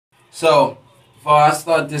So, before I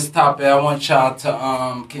start this topic, I want y'all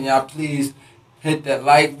to can y'all please hit that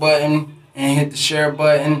like button and hit the share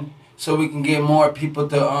button so we can get more people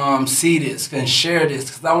to see this and share this,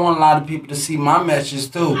 because I want a lot of people to see my message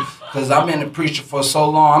too, because I've been a preacher for so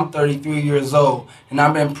long. I'm 33 years old and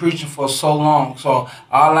I've been preaching for so long. So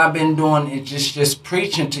all I've been doing is just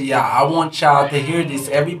preaching to y'all. I want y'all to hear this.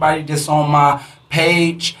 Everybody that's on my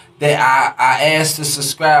page that I asked to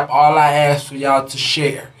subscribe, all I ask for y'all to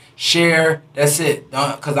share. Share, that's it.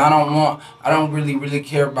 Because I don't really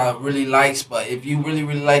care about likes, but if you really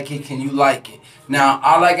like it, can you like it? Now,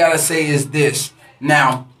 all I gotta say is this.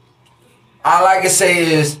 Now, all I can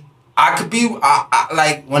say is, I could be,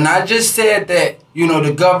 like, when I just said that,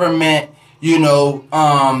 the government,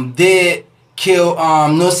 did kill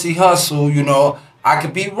Nipsey Hussle, I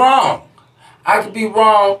could be wrong. I could be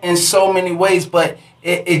wrong in so many ways, but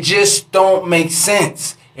it just don't make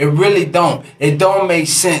sense. It really don't. It don't make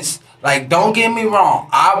sense. Like, don't get me wrong.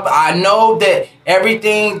 I know that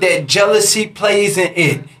everything that jealousy plays in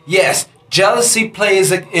it. Yes, jealousy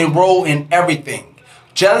plays a role in everything.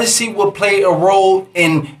 Jealousy will play a role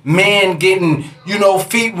in men getting,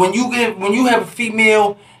 when you have a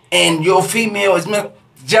female and your female is male,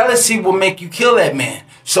 jealousy will make you kill that man.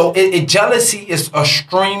 So jealousy is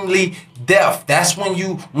extremely death. That's when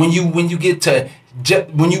you get to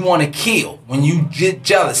when you want to kill, when you get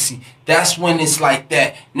jealousy, that's when it's like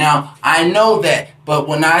that. Now, I know that, but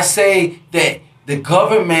when I say that the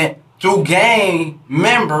government through gang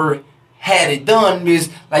member had it done, is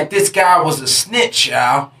like this guy was a snitch,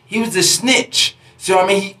 y'all. He was a snitch. So, I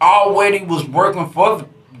mean, he already was working for the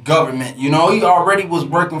government, he already was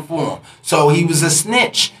working for him. So he was a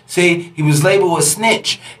snitch. See, he was labeled a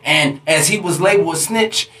snitch. And as he was labeled a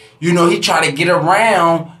snitch, he tried to get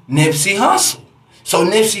around Nipsey Hussle. So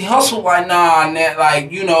Nipsey Hussle like, nah,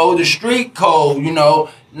 the street code,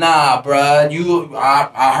 nah, bruh,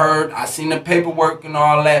 I heard, I seen the paperwork and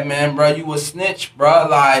all that, man, bruh, you a snitch, bruh,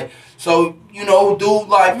 like, so, dude,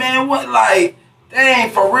 like, man, what, like,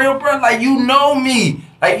 dang, for real, bruh, like, you know me,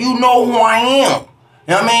 like, you know who I am,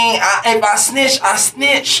 you know what I mean, if I snitched, I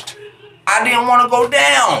snitched, I didn't want to go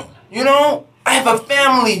down, I have a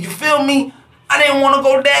family, you feel me, I didn't want to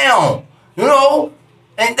go down,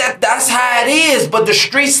 and that's how it is. But the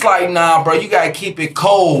streets like, nah, bro, you gotta keep it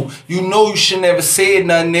cold. You should never say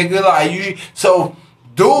nothing, nigga. Like so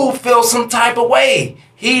dude felt some type of way.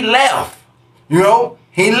 He left.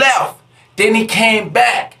 He left. Then he came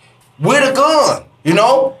back with a gun,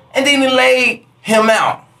 and then he laid him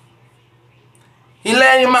out. He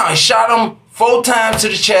laid him out. He shot him 4 times to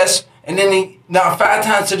the chest, and then 5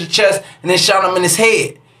 times to the chest, and then shot him in his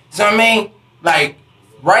head. So I mean, like,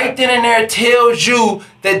 right then and there tells you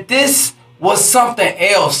that this was something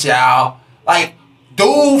else, y'all. Like,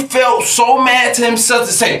 dude felt so mad to himself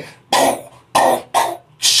to say,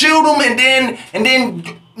 shoot him, and then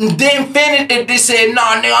finish it. They said,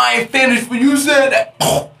 nah, nigga, I ain't finished when you said that.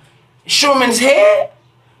 Shoot him in his head?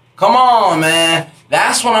 Come on, man.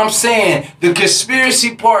 That's what I'm saying. The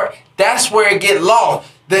conspiracy part, that's where it get lost.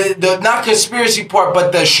 The not conspiracy part,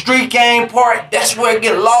 but the street gang part, that's where it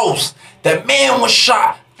get lost. The man was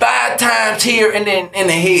shot 5 times here and then in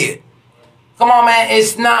the head. Come on, man,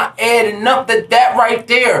 it's not adding up to that right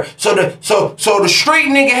there. So the street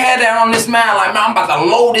nigga had that on this man, like, man, I'm about to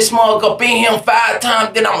load this mug up in him 5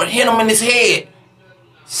 times, then I'm gonna hit him in his head.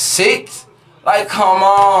 6? Like, come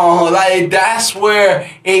on, like, that's where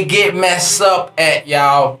it get messed up at,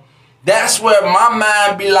 y'all. That's where my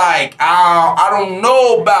mind be like, I don't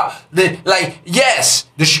know about yes,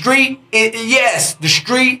 the street,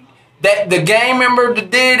 that the gang member that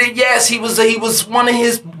did it, yes, he was one of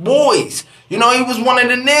his boys. He was one of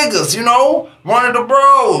the niggas, one of the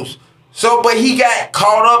bros. So, but he got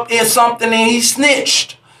caught up in something and he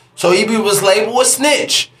snitched. So he was labeled a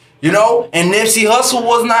snitch, and Nipsey Hussle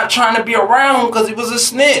was not trying to be around because he was a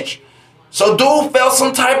snitch. So dude felt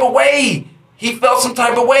some type of way. He felt some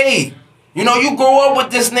type of way. You grow up with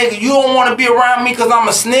this nigga, you don't want to be around me because I'm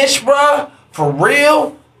a snitch, bruh? For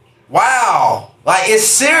real? Wow. Like, it's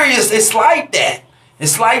serious. It's like that.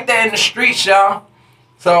 It's like that in the streets, y'all.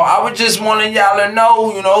 So I was just wanting y'all to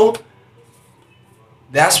know,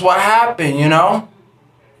 that's what happened,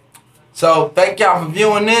 So thank y'all for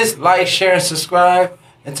viewing this. Like, share, and subscribe.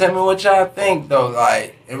 And tell me what y'all think, though.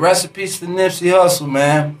 Like, and rest in peace to Nipsey Hussle,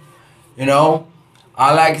 man. All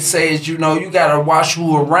I can say is, you got to watch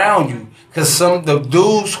who around you. Because some of the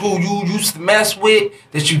dudes who you used to mess with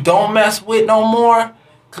that you don't mess with no more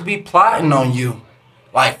could be plotting on you.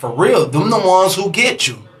 Like, for real. Them the ones who get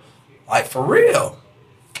you. Like, for real.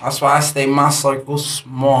 That's why I stay my circle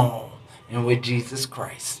small and with Jesus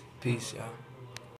Christ. Peace, y'all.